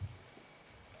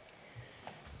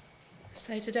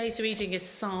So today's reading is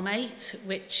Psalm 8,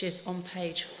 which is on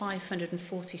page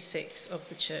 546 of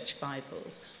the Church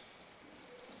Bibles.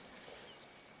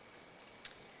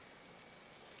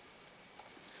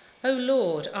 O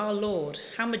Lord, our Lord,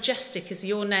 how majestic is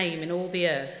your name in all the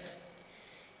earth.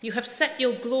 You have set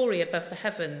your glory above the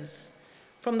heavens.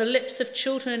 From the lips of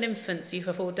children and infants you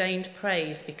have ordained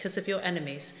praise because of your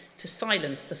enemies, to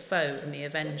silence the foe and the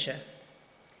avenger.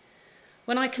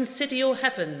 When I consider your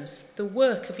heavens, the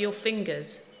work of your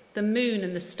fingers, the moon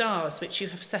and the stars which you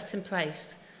have set in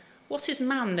place, what is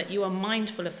man that you are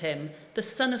mindful of him, the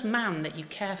son of man that you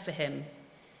care for him?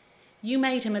 You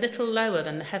made him a little lower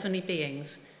than the heavenly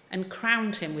beings and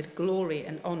crowned him with glory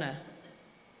and honour.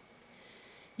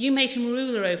 You made him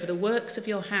ruler over the works of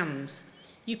your hands.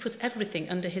 You put everything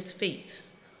under his feet,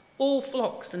 all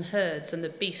flocks and herds and the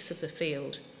beasts of the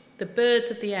field, the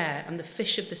birds of the air and the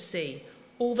fish of the sea,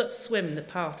 all that swim the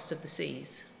paths of the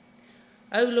seas.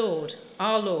 O Lord,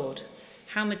 our Lord,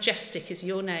 how majestic is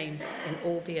your name in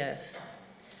all the earth.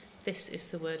 This is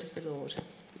the word of the Lord.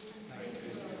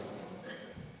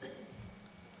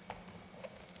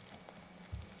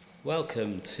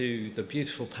 Welcome to the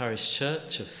beautiful parish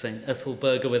church of St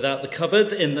Ethelburga without the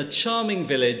cupboard in the charming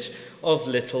village of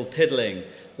Little Piddling.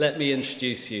 Let me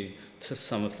introduce you to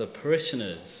some of the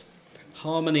parishioners.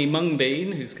 Harmony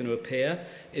Mungbean, who's going to appear,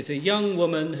 is a young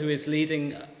woman who is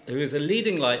a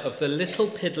leading light of the Little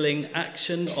Piddling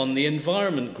Action on the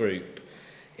Environment group.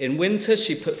 In winter,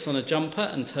 she puts on a jumper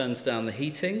and turns down the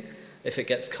heating. If it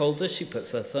gets colder, she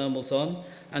puts her thermals on,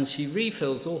 and she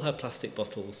refills all her plastic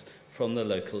bottles from the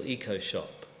local eco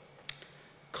shop.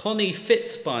 Connie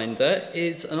Fitzbinder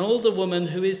is an older woman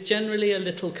who is generally a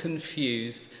little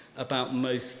confused about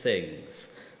most things.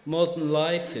 Modern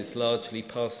life is largely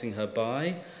passing her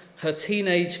by. Her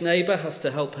teenage neighbour has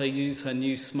to help her use her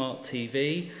new smart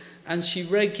TV, and she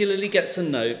regularly gets a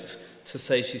note to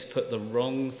say she's put the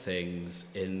wrong things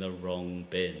in the wrong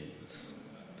bins.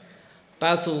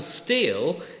 Basil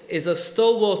Steele is a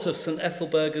stalwart of St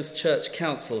Ethelburga's Church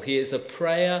Council. He is a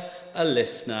prayer, a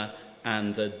listener,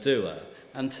 and a doer.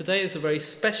 And today is a very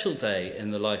special day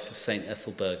in the life of St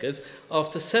Ethelburga's.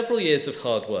 After several years of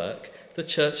hard work, the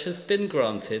church has been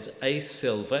granted a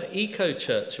Silver Eco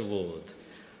Church Award.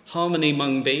 Harmony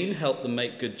Mungbean helped them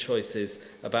make good choices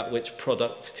about which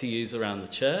products to use around the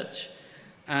church,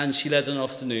 and she led an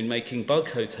afternoon making bug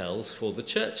hotels for the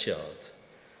churchyard.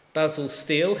 Basil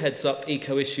Steele heads up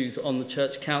eco issues on the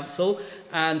church council,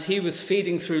 and he was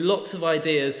feeding through lots of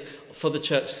ideas for the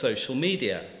church social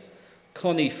media.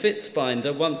 Connie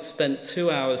Fitzbinder once spent 2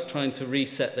 hours trying to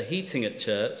reset the heating at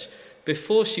church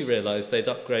before she realised they'd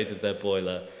upgraded their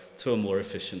boiler to a more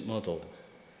efficient model.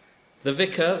 The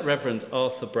vicar, Reverend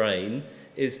Arthur Brain,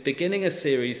 is beginning a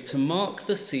series to mark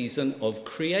the season of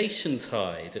Creation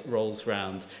Tide. It rolls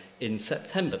round in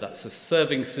September. That's a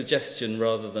serving suggestion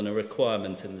rather than a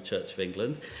requirement in the Church of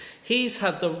England. He's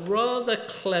had the rather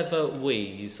clever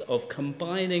wheeze of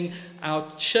combining our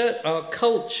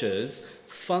culture's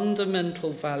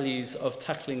fundamental values of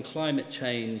tackling climate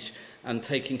change and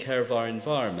taking care of our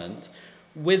environment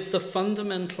with the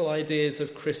fundamental ideas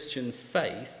of Christian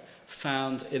faith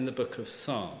found in the book of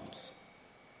Psalms.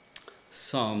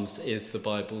 Psalms is the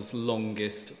Bible's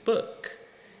longest book.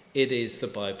 It is the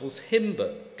Bible's hymn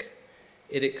book.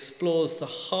 It explores the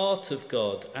heart of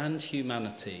God and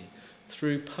humanity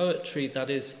through poetry that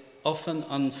is often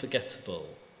unforgettable.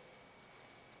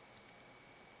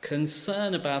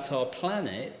 Concern about our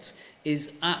planet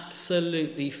is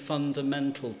absolutely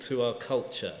fundamental to our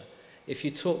culture. If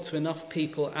you talk to enough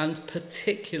people, and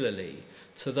particularly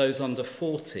to those under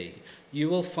 40, you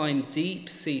will find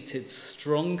deep-seated,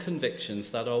 strong convictions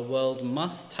that our world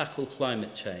must tackle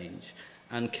climate change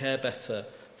and care better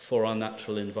for our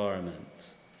natural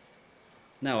environment.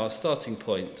 Now, our starting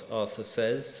point, Arthur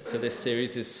says, for this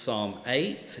series is Psalm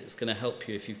 8. It's going to help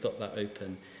you if you've got that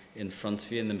open in front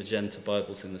of you in the magenta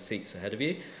Bibles in the seats ahead of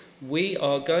you. We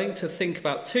are going to think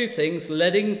about two things: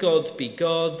 letting God be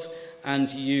God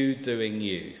and you doing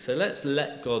you. So let's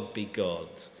let God be God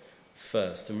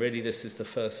first. And really this is the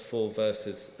first 4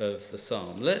 verses of the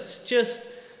psalm. Let's just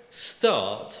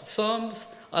start. Psalms,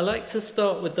 I like to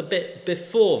start with the bit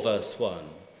before verse 1,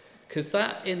 because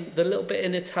that, in the little bit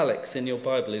in italics in your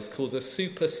Bible, is called a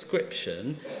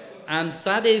superscription, and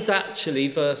that is actually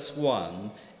verse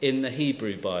 1 in the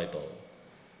Hebrew Bible.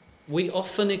 We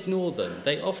often ignore them.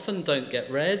 They often don't get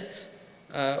read.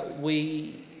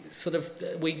 We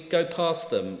go past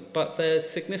them, but they're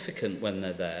significant when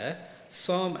they're there.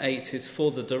 Psalm 8 is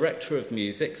for the director of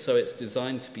music, so it's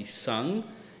designed to be sung.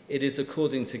 It is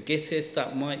according to Gittith.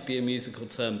 That might be a musical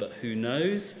term, but who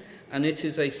knows? and it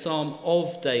is a psalm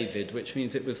of David, which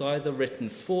means it was either written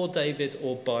for David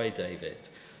or by David.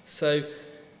 So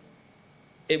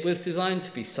it was designed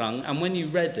to be sung, and when you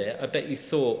read it, I bet you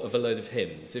thought of a load of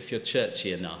hymns. If you're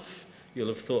churchy enough, you'll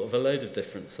have thought of a load of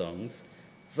different songs.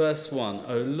 Verse 1,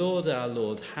 O Lord, our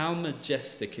Lord, how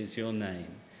majestic is your name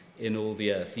in all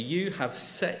the earth. You have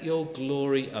set your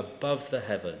glory above the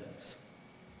heavens.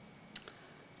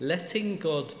 Letting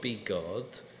God be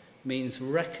God means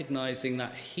recognizing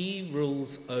that he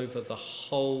rules over the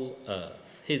whole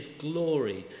earth. His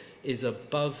glory is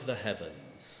above the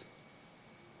heavens.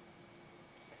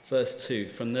 Verse 2,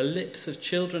 from the lips of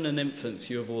children and infants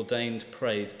you have ordained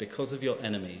praise because of your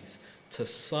enemies, to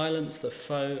silence the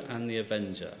foe and the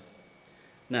avenger.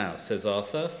 Now, says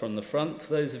Arthur from the front,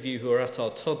 those of you who are at our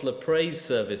toddler praise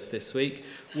service this week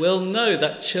will know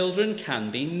that children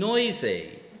can be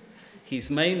noisy. He's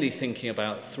mainly thinking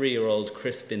about 3-year-old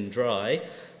Crispin Dry,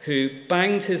 who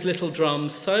banged his little drum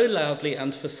so loudly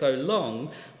and for so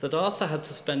long that Arthur had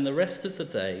to spend the rest of the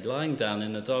day lying down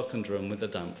in a darkened room with a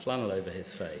damp flannel over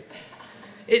his face.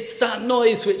 It's that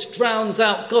noise which drowns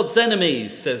out God's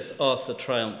enemies, says Arthur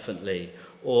triumphantly.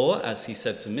 Or, as he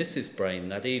said to Mrs. Brain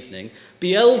that evening,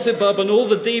 Beelzebub and all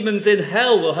the demons in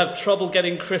hell will have trouble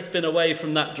getting Crispin away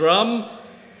from that drum.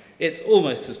 It's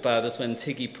almost as bad as when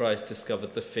Tiggy Price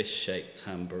discovered the fish-shaped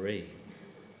tambourine.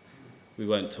 We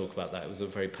won't talk about that. It was a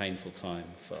very painful time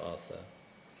for Arthur.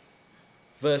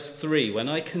 Verse 3, when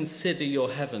I consider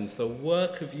your heavens, the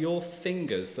work of your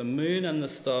fingers, the moon and the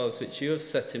stars which you have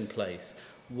set in place,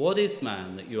 what is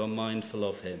man that you are mindful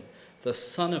of him, the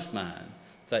Son of Man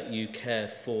that you care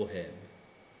for him?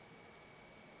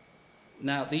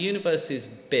 Now, the universe is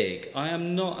big. I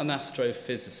am not an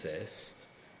astrophysicist,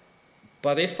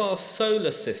 but if our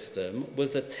solar system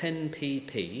was a 10p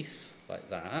piece, like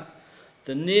that,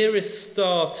 the nearest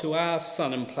star to our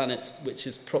sun and planets, which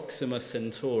is Proxima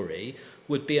Centauri,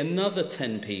 would be another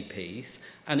 10p piece,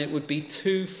 and it would be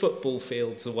 2 football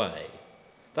fields away.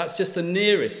 That's just the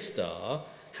nearest star.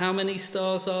 How many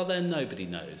stars are there? Nobody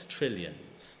knows.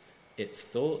 Trillions, it's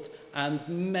thought. And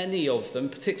many of them,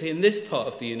 particularly in this part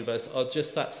of the universe, are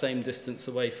just that same distance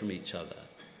away from each other.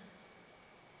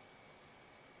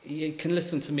 You can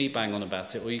listen to me bang on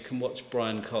about it, or you can watch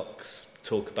Brian Cox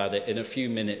talk about it. In a few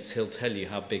minutes, he'll tell you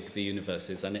how big the universe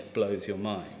is, and it blows your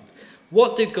mind.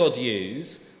 What did God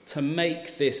use to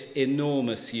make this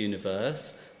enormous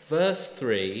universe? Verse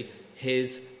 3,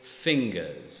 his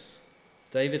fingers.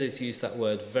 David has used that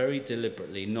word very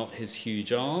deliberately, not his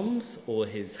huge arms or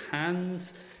his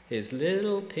hands. His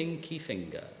little pinky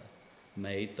finger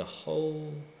made the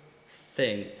whole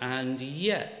thing. And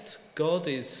yet, God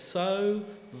is so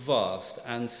vast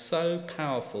and so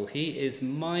powerful, he is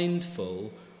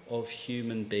mindful of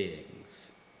human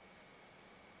beings.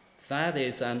 That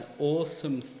is an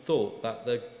awesome thought, that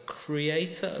the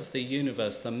creator of the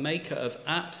universe, the maker of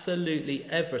absolutely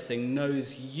everything,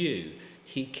 knows you.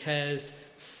 He cares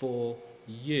for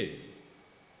you.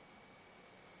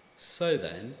 So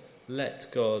then, let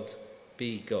God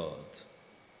be God.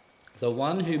 The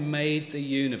one who made the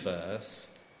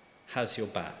universe has your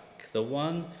back. The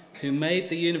one who made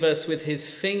the universe with his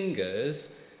fingers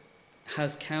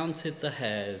has counted the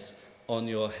hairs on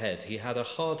your head. He had a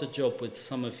harder job with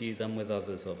some of you than with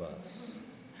others of us.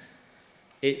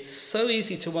 It's so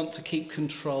easy to want to keep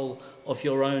control of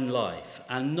your own life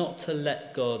and not to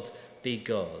let God be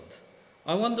God.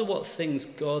 I wonder what things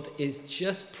God is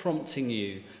just prompting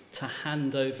you to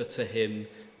hand over to him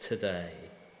today.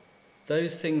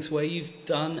 Those things where you've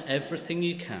done everything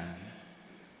you can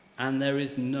and there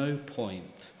is no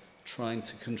point trying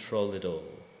to control it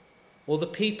all. Or the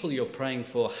people you're praying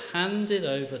for, hand it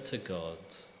over to God.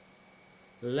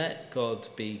 Let God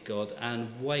be God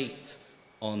and wait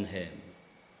on him.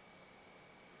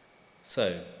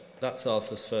 So, that's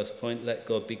Arthur's first point, let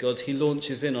God be God. He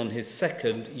launches in on his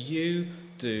second, you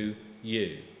do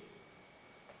you.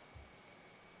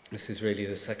 This is really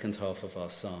the second half of our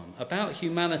psalm. About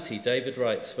humanity, David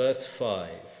writes, verse 5,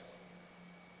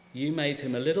 you made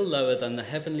him a little lower than the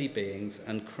heavenly beings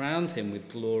and crowned him with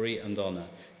glory and honour.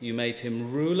 You made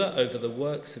him ruler over the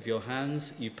works of your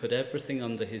hands. You put everything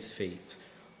under his feet,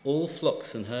 all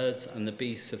flocks and herds and the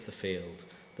beasts of the field,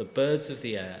 the birds of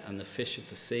the air and the fish of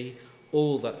the sea,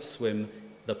 all that swim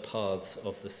the paths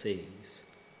of the seas.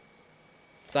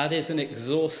 That is an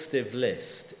exhaustive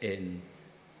list in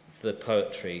the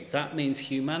poetry. That means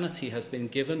humanity has been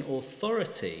given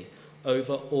authority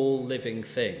over all living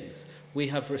things. We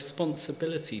have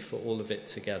responsibility for all of it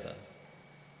together.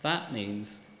 That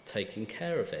means taking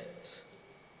care of it.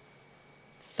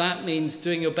 That means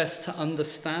doing your best to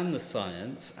understand the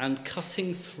science and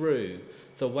cutting through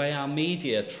the way our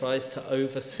media tries to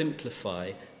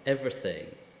oversimplify everything.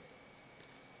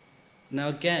 Now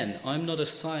again, I'm not a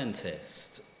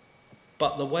scientist,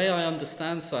 but the way I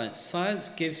understand science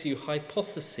gives you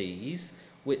hypotheses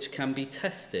which can be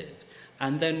tested.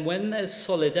 And then when there's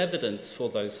solid evidence for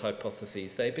those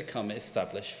hypotheses, they become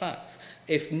established facts.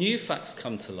 If new facts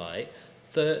come to light,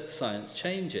 the science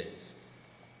changes.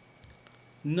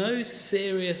 No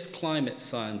serious climate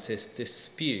scientist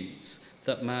disputes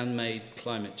that man-made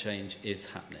climate change is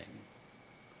happening.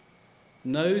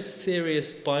 No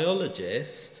serious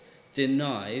biologist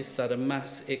denies that a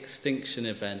mass extinction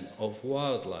event of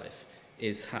wildlife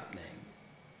is happening.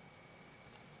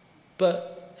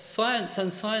 But science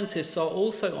and scientists are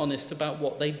also honest about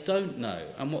what they don't know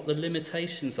and what the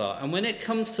limitations are. And when it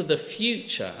comes to the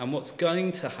future and what's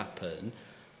going to happen,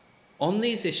 on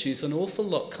these issues, an awful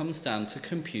lot comes down to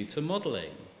computer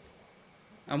modelling.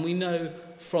 And we know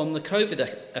from the COVID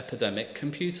epidemic,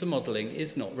 computer modelling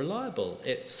is not reliable.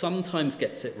 It sometimes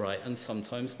gets it right and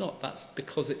sometimes not. That's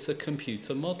because it's a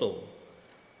computer model.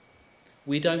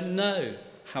 We don't know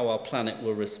how our planet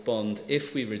will respond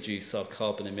if we reduce our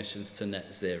carbon emissions to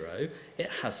net zero. It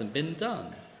hasn't been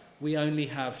done. We only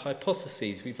have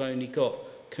hypotheses. We've only got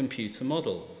computer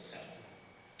models.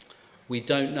 We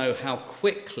don't know how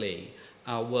quickly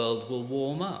our world will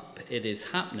warm up. It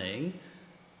is happening.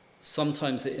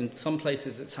 Sometimes, in some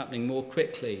places, it's happening more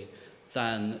quickly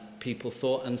than people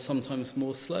thought, and sometimes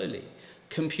more slowly.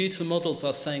 Computer models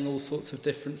are saying all sorts of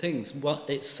different things.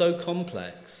 It's so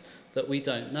complex that we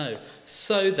don't know.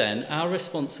 So then, our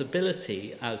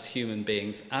responsibility as human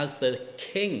beings, as the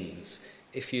kings,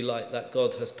 if you like, that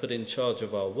God has put in charge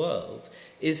of our world,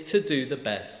 is to do the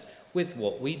best with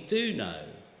what we do know.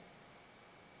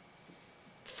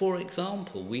 For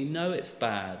example, we know it's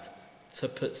bad to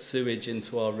put sewage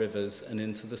into our rivers and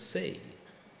into the sea.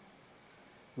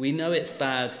 We know it's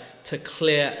bad to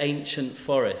clear ancient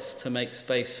forests to make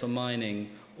space for mining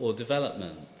or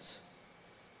development.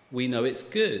 We know it's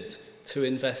good to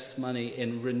invest money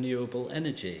in renewable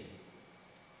energy.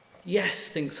 Yes,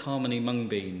 thinks Harmony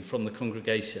Mungbean from the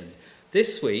congregation.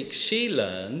 This week, she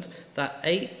learned that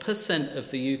 8%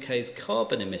 of the UK's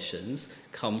carbon emissions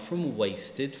come from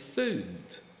wasted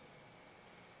food.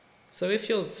 So if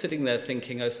you're sitting there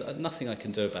thinking, there's nothing I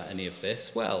can do about any of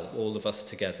this, well, all of us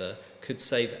together could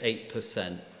save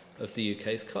 8% of the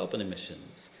UK's carbon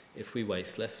emissions if we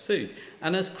waste less food.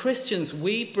 And as Christians,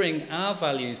 we bring our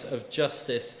values of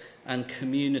justice and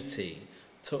community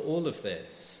to all of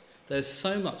this. There's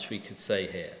so much we could say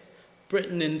here.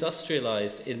 Britain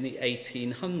industrialised in the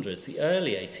 1800s, the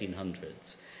early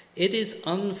 1800s. It is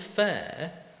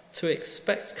unfair to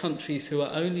expect countries who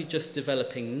are only just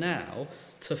developing now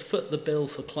to foot the bill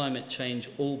for climate change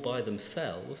all by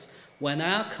themselves, when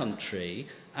our country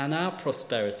and our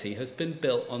prosperity has been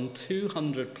built on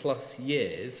 200 plus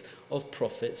years of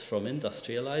profits from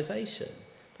industrialisation.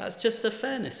 That's just a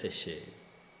fairness issue.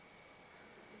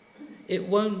 It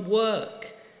won't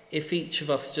work if each of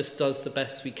us just does the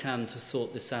best we can to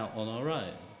sort this out on our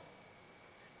own.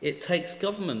 It takes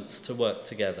governments to work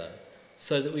together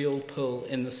so that we all pull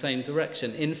in the same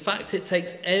direction. In fact, it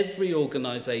takes every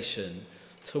organisation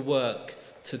to work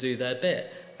to do their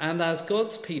bit. And as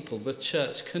God's people, the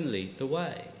church can lead the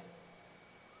way.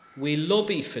 We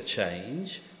lobby for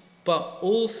change, but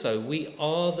also we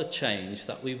are the change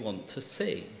that we want to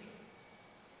see.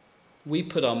 We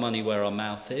put our money where our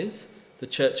mouth is. The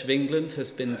Church of England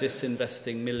has been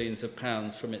disinvesting millions of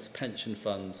pounds from its pension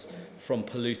funds from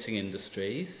polluting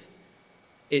industries.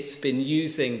 It's been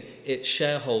using its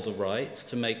shareholder rights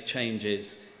to make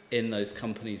changes in those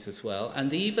companies as well.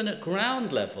 And even at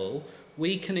ground level,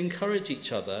 we can encourage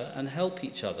each other and help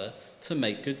each other to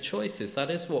make good choices.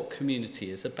 That is what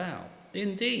community is about.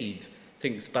 Indeed,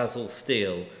 thinks Basil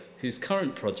Steele, whose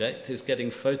current project is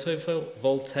getting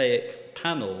photovoltaic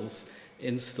panels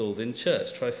installed in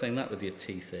church. Try saying that with your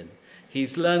teeth in.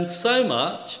 He's learned so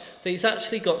much that he's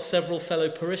actually got several fellow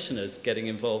parishioners getting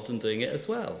involved and doing it as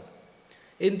well.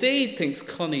 Indeed, thinks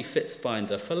Connie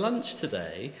Fitzbinder, for lunch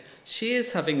today, she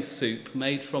is having soup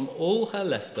made from all her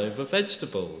leftover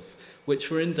vegetables, which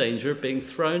were in danger of being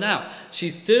thrown out.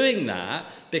 She's doing that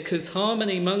because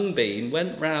Harmony Mungbean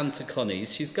went round to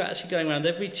Connie's. She's actually going around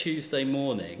every Tuesday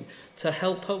morning to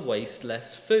help her waste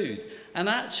less food. And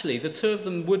actually, the two of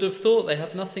them would have thought they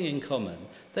have nothing in common.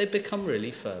 They've become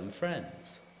really firm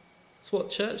friends. It's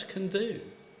what church can do.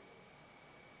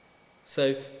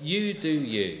 So, you do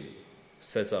you,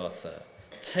 says Arthur.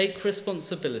 Take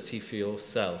responsibility for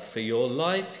yourself, for your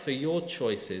life, for your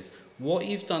choices, what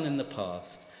you've done in the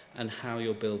past, and how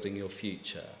you're building your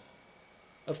future.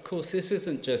 Of course, this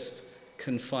isn't just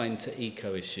confined to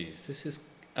eco issues. This is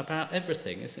about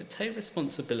everything, isn't it? Take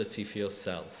responsibility for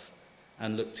yourself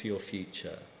and look to your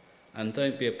future, and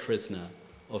don't be a prisoner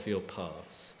of your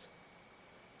past.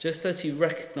 Just as you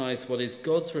recognise what is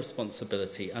God's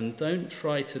responsibility and don't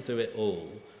try to do it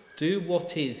all, do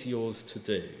what is yours to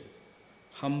do,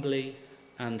 humbly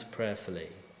and prayerfully.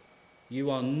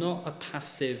 You are not a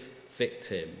passive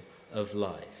victim of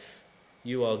life.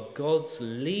 You are God's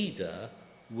leader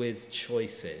with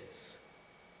choices.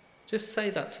 Just say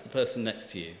that to the person next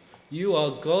to you. You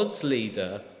are God's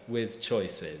leader with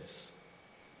choices.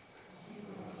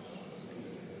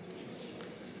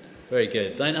 Very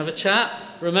good. Don't have a chat.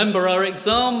 Remember, our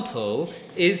example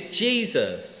is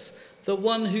Jesus, the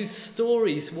one whose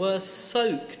stories were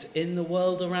soaked in the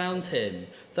world around him.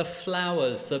 The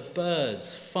flowers, the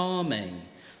birds, farming.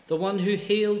 The one who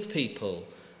healed people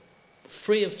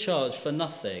free of charge for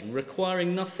nothing,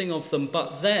 requiring nothing of them,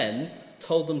 but then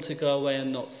told them to go away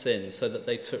and not sin so that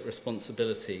they took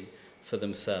responsibility for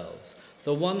themselves.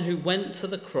 The one who went to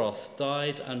the cross,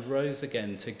 died and rose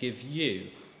again to give you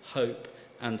hope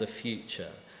and a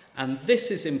future. And this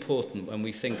is important when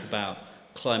we think about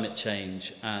climate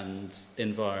change and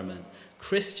environment.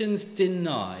 Christians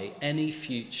deny any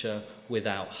future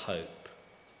without hope.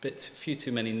 Few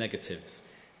too many negatives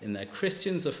in there.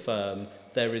 Christians affirm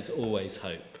there is always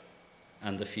hope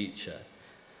and a future.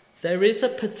 There is a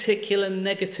particular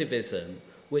negativism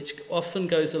which often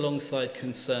goes alongside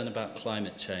concern about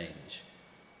climate change.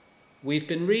 We've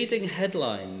been reading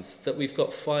headlines that we've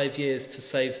got 5 years to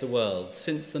save the world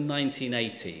since the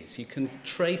 1980s. You can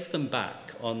trace them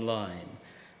back online.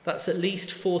 That's at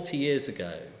least 40 years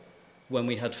ago when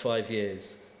we had 5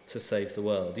 years to save the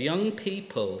world. Young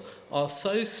people are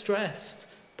so stressed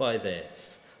by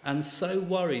this and so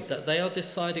worried that they are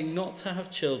deciding not to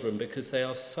have children because they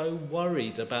are so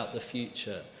worried about the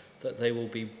future that they will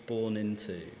be born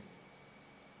into.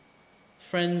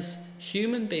 Friends,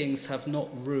 human beings have not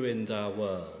ruined our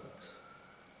world.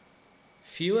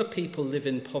 Fewer people live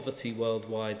in poverty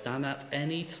worldwide than at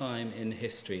any time in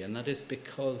history, and that is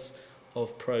because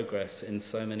of progress in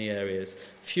so many areas.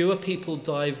 Fewer people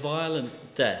die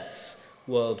violent deaths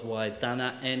worldwide than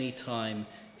at any time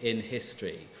in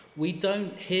history. We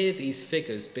don't hear these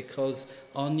figures because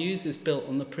our news is built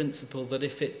on the principle that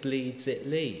if it bleeds, it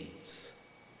leads.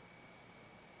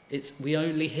 We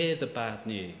only hear the bad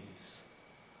news.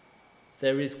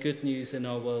 There is good news in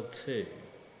our world too.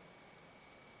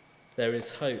 There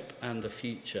is hope and a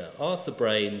future. Arthur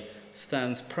Brain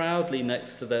stands proudly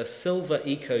next to their silver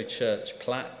Eco Church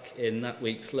plaque in that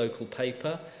week's local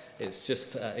paper. It's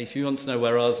just, if you want to know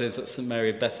where ours is at St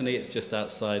Mary of Bethany, it's just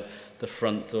outside the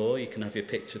front door. You can have your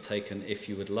picture taken if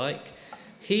you would like.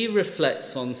 He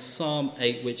reflects on Psalm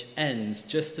 8, which ends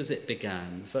just as it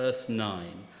began, verse 9.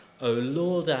 O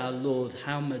Lord, our Lord,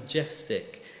 how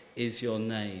majestic is your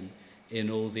name in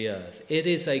all the earth. It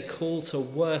is a call to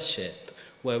worship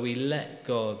where we let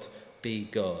God be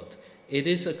God. It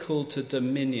is a call to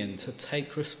dominion, to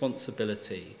take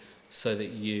responsibility so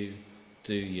that you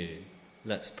do you.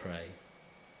 Let's pray.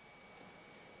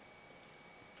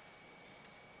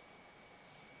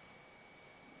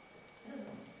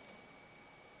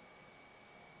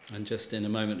 And just in a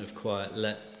moment of quiet,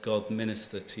 let God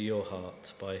minister to your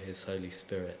heart by his Holy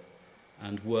Spirit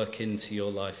and work into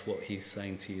your life what he's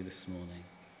saying to you this morning.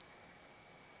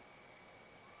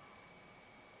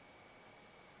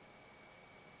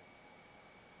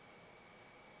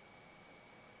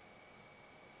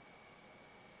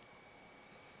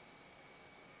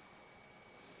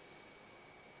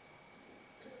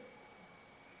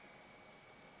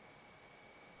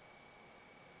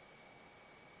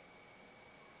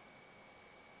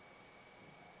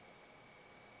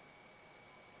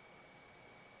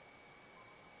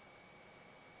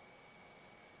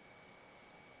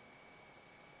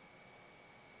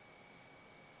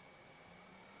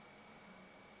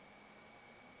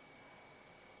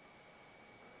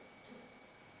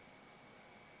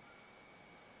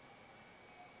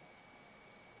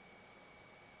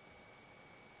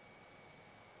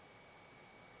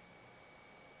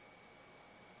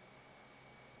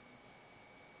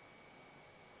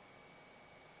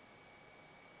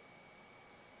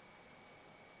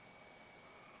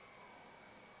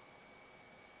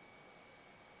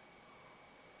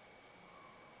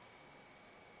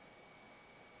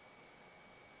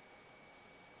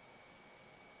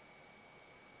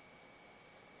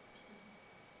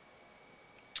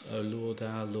 O Lord,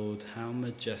 our Lord, how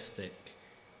majestic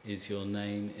is your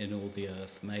name in all the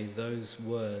earth. May those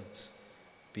words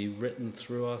be written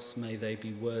through us. May they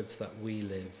be words that we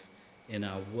live in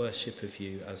our worship of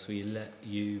you as we let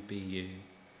you be you,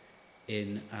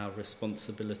 in our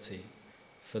responsibility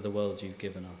for the world you've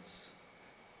given us,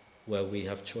 where we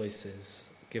have choices.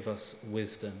 Give us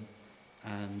wisdom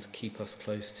and keep us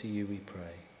close to you, we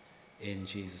pray. In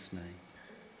Jesus' name.